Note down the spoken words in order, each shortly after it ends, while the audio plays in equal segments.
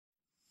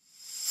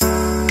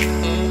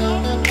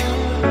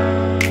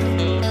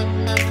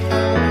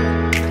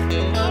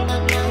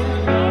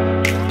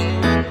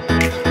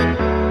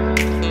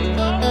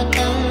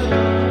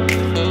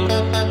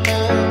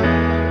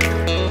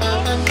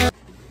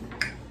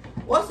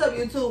What's up,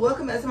 YouTube?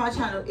 Welcome back to my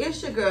channel.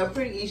 It's your girl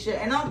Pretty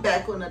Isha, and I'm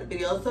back with another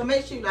video. So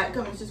make sure you like,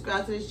 comment,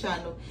 subscribe to this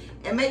channel,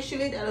 and make sure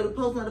you hit that little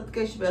post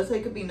notification bell so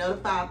you can be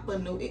notified for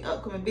new and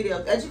upcoming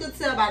videos. As you can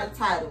tell by the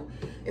title,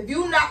 if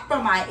you're not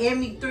from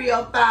Miami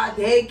 305,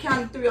 Dade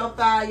County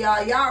 305,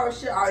 y'all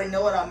should already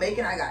know what I'm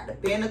making. I got the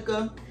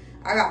vinegar,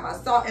 I got my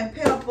salt and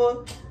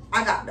pepper,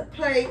 I got the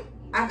plate,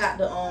 I got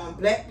the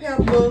black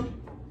pepper,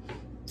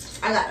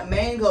 I got the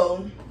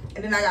mango,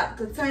 and then I got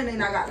the container,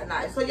 and I got the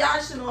knife. So y'all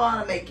should know what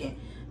I'm making.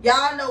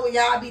 Y'all know when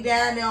y'all be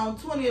down there on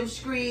 20th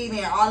Street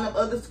and all them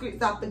other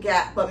streets I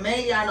forgot. But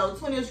man, y'all know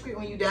 20th Street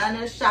when you down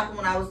there shopping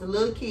when I was a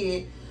little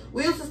kid.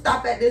 We used to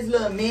stop at this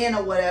little man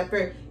or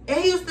whatever. And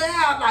he used to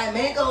have like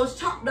mangoes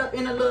chopped up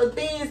in a little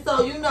thing.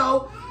 So, you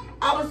know,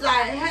 I was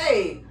like,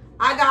 hey,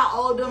 I got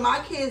older.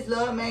 My kids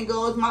love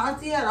mangoes. My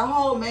auntie had a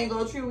whole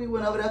mango tree. We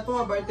went over there for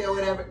her birthday or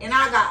whatever. And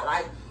I got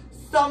like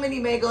so many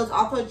mangoes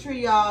off her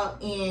tree, y'all.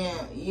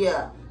 And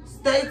yeah,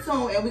 stay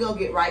tuned and we're going to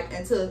get right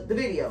into the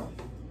video.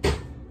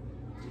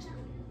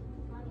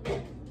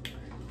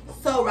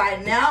 So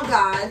right now,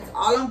 guys,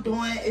 all I'm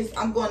doing is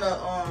I'm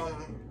gonna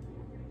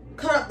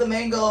cut up the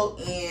mango,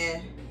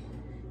 and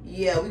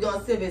yeah, we're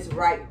gonna see if it's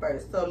ripe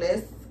first. So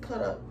let's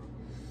cut up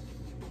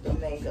the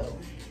mango.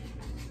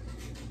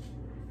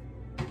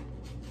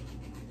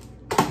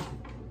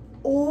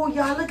 Oh,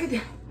 y'all, look at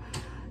that.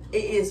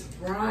 It is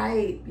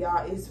ripe,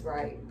 y'all. It's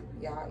ripe,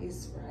 y'all.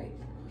 It's ripe.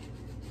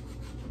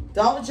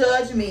 Don't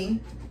judge me,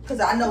 cause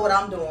I know what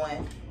I'm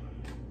doing.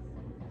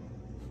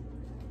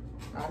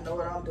 I know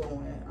what I'm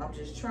doing. I'm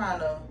just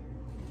trying to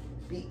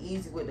be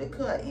easy with the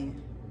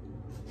cutting.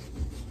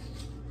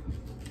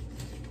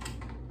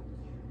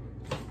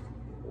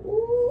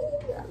 Ooh,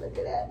 y'all look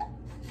at that.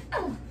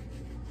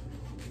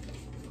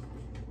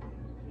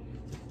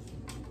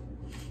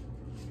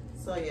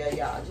 So yeah,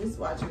 y'all, just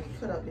watch me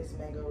cut up this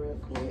mango real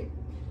quick.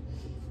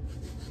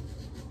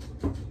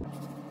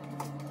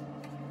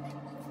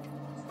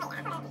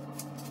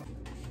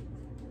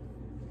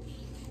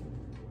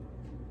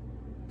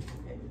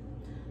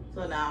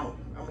 So now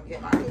I'm gonna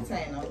get my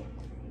container.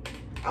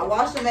 I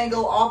washed the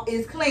mango off.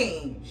 It's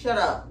clean. Shut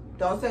up.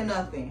 Don't say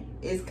nothing.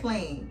 It's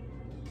clean.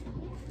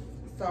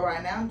 So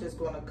right now I'm just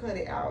gonna cut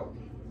it out.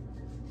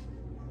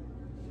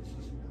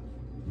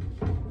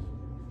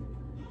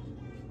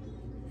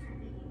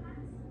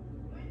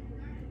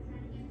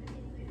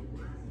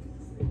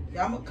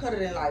 Yeah, I'm gonna cut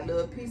it in like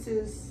little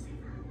pieces,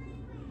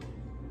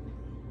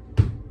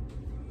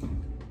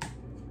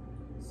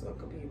 so it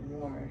could be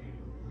more.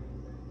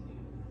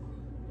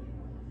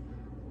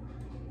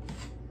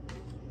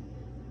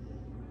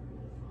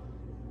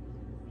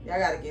 Y'all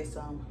gotta get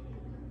some.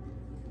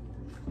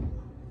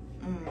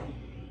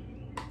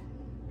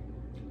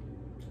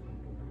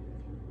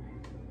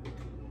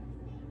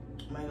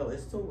 Mango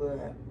is too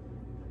good.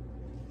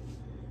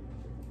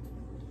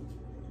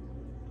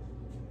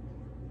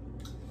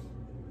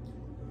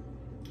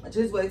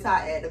 Just wait till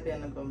I add the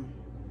vinegar.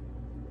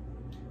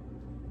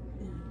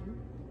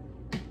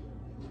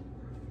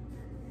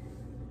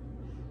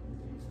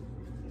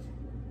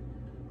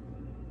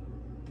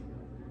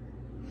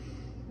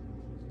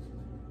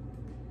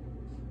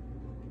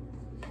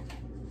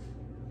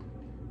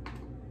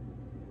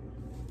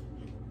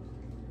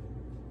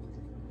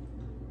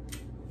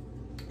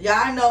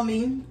 Y'all know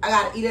me. I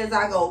gotta eat as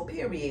I go,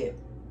 period.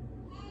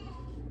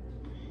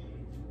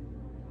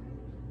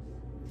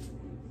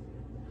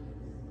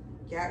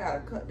 Yeah, I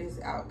gotta cut this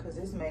out because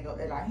this mango,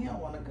 like, he don't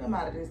want to come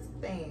out of this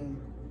thing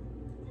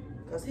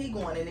because he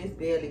going in his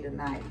belly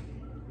tonight.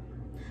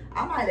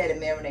 I might let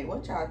it marinate.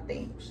 What y'all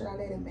think? Should I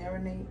let it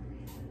marinate?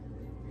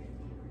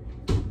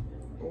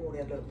 Oh,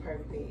 that look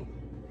perfect.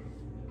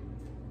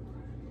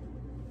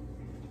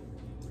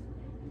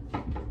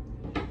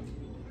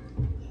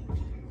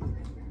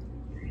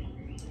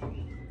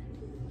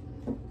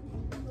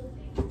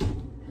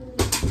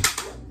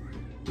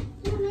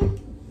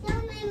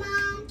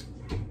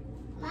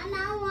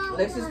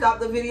 Let's just stop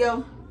the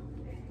video.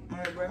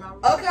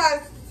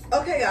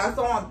 Okay, y'all,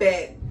 so I'm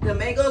back. The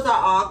mangoes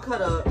are all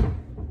cut up.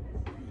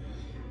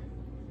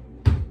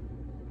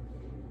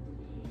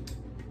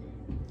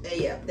 And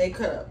yeah, they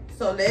cut up.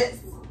 So let's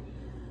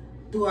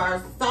do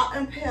our salt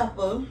and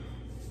pepper.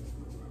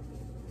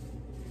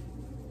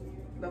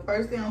 The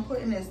first thing I'm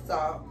putting is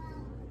salt.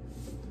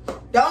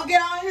 Don't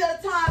get on here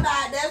talking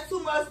about that's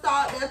too much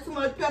salt, that's too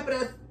much pepper,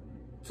 that's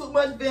too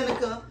much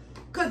vinegar.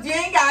 Cause you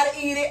ain't gotta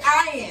eat it.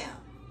 I am.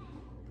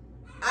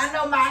 I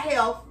know my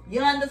health. You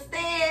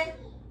understand?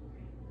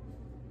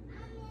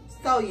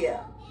 So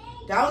yeah.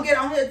 Don't get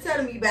on here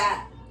telling me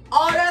about,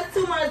 oh, that's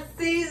too much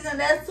season,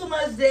 that's too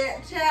much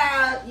that.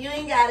 Child, you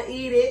ain't gotta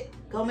eat it.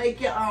 Go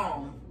make your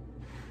own.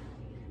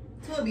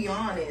 To be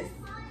honest.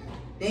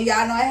 Then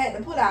y'all know I had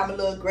to put out a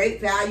little great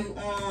value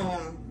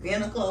on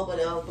vinegar or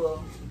whatever.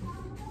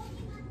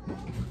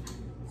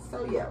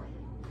 So yeah.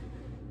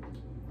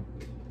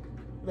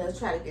 Let's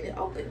try to get it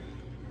open.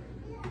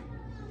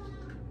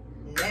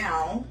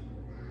 Now,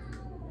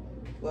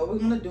 what we're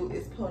gonna do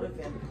is pour the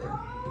vinegar.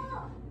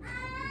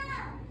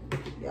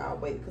 Y'all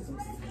wait, cause I'm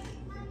sick.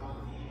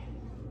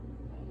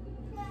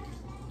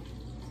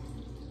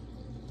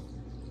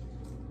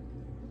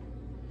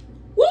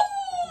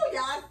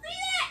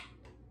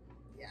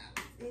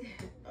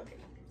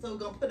 So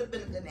we're gonna put the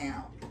vinegar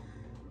down.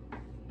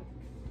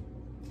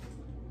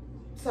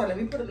 So let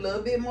me put a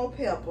little bit more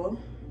pepper.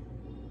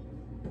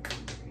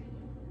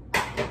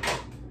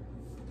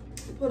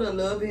 Put a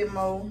little bit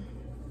more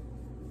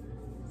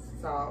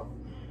salt.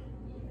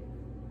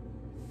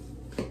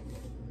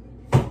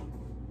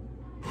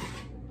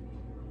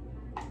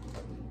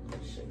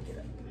 Shake it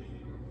up.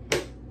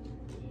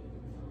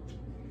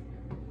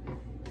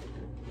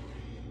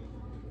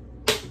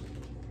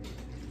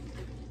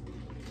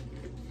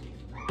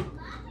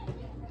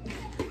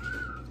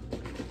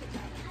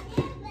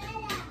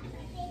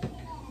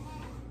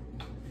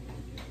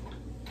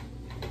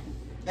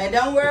 And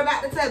don't worry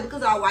about the table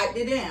because I wiped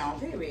it down,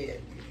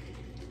 period.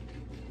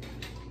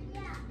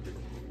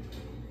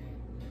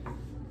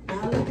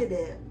 Now look at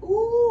that.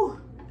 Ooh.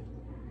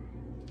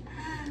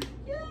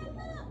 Yeah,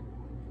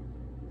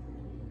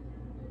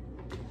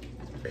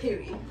 look.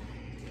 Period.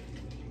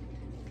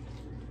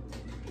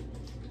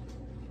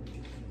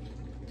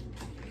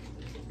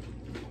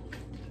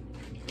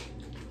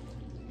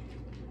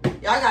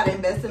 Y'all gotta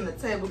invest in the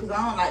table because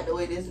I don't like the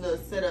way this little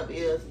setup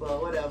is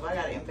for whatever. I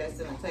gotta invest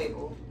in the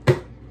table.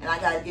 And I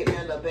gotta get me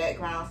a little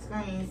background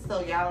screen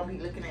so y'all don't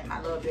be looking at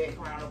my little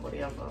background or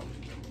whatever.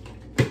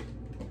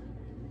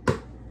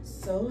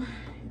 So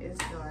it's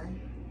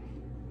done.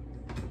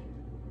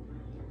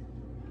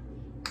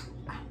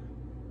 Oh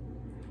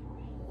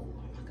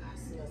my God, it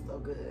smells so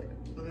good.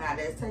 Now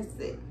let's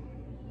taste it.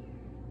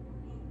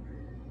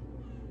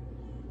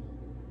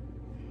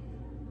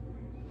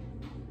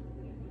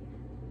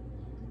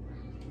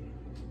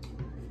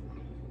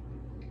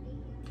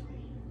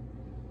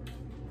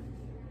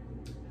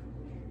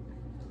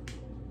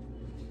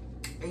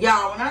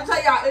 Y'all, when I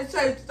tell y'all it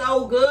tastes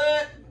so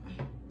good.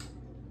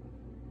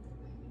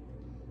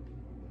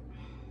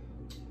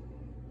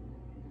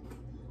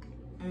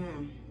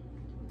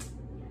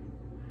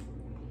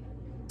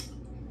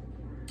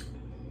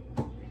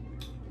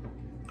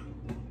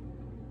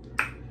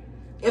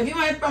 If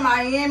you ain't from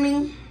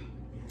Miami,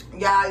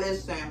 y'all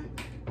listen,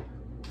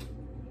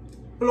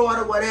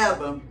 Florida,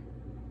 whatever,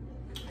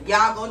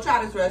 y'all go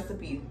try this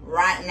recipe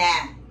right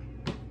now.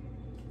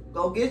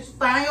 Go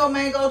find your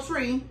mango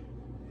tree.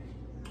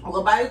 Or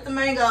go buy some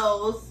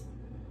mangoes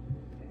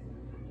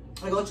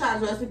and go try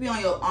this recipe on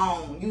your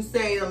own. You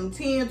save them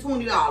 $10,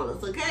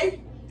 $20,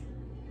 okay?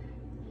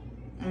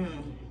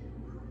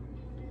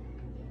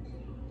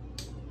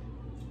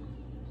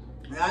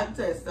 I can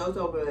taste so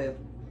good.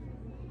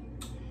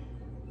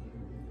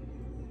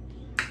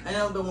 I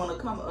don't want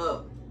to come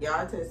up.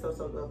 Y'all taste so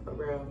good for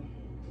real.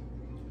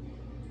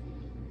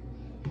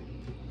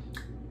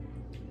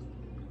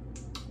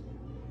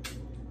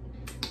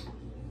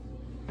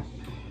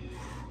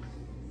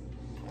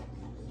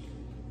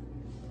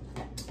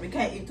 We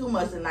can't eat too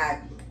much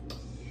tonight.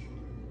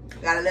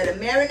 Gotta let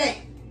it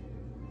marinate.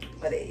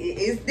 But it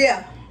is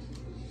there.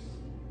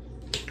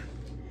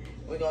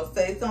 We're gonna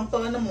save some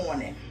for in the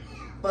morning.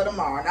 For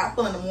tomorrow. Not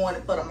for in the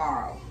morning, for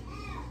tomorrow.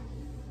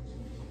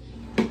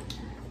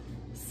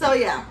 So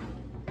yeah.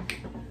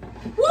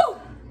 Woo!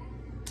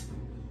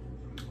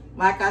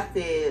 Like I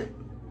said,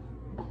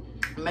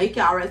 make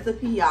y'all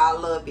recipe,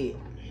 y'all love it.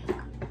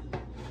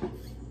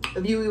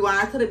 If you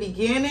rewind to the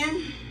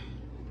beginning,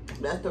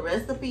 that's the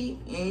recipe.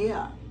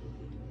 Yeah.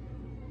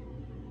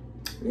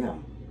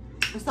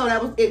 So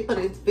that was it for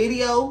this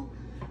video.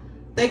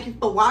 Thank you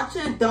for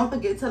watching. Don't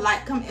forget to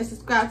like, comment, and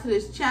subscribe to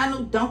this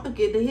channel. Don't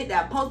forget to hit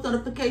that post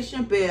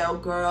notification bell,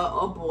 girl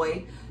or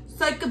boy,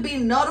 so you can be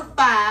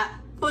notified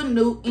for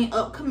new and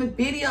upcoming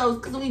videos.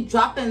 Because we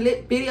dropping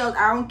lit videos.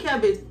 I don't care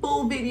if it's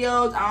full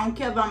videos. I don't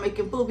care if I'm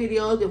making full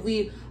videos. If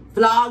we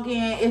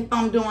vlogging. If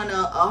I'm doing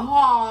a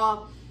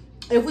haul.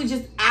 If we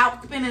just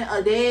out spending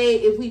a day.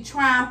 If we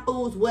trying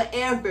foods.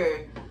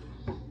 Whatever.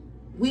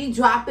 We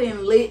dropping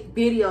lit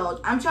videos.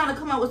 I'm trying to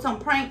come up with some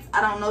pranks. I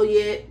don't know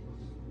yet.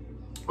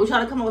 We're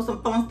trying to come up with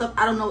some fun stuff.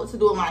 I don't know what to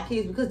do with my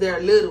kids because they're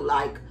little.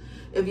 Like,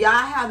 if y'all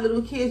have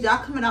little kids, y'all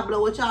comment down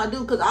below what y'all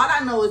do. Because all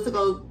I know is to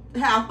go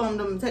have fun with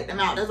them and take them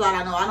out. That's all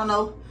I know. I don't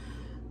know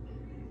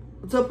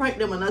to prank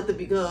them or nothing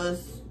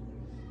because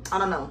I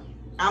don't know.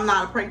 I'm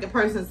not a pranking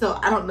person, so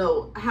I don't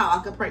know how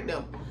I could prank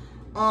them.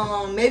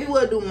 Maybe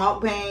we'll do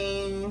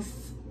mukbangs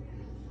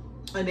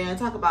and then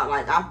talk about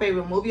like our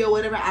favorite movie or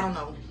whatever. I don't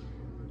know.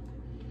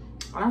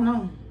 I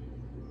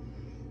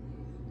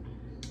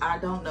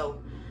don't know.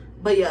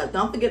 But yeah,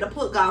 don't forget to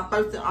put God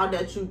first in all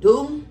that you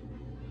do.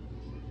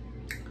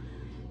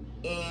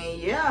 And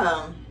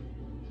yeah,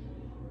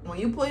 when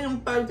you put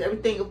him first,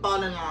 everything will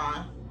fall in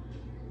line.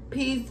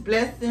 Peace,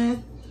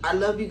 blessings. I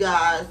love you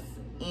guys.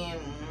 And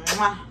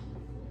mwah,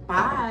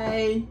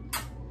 bye.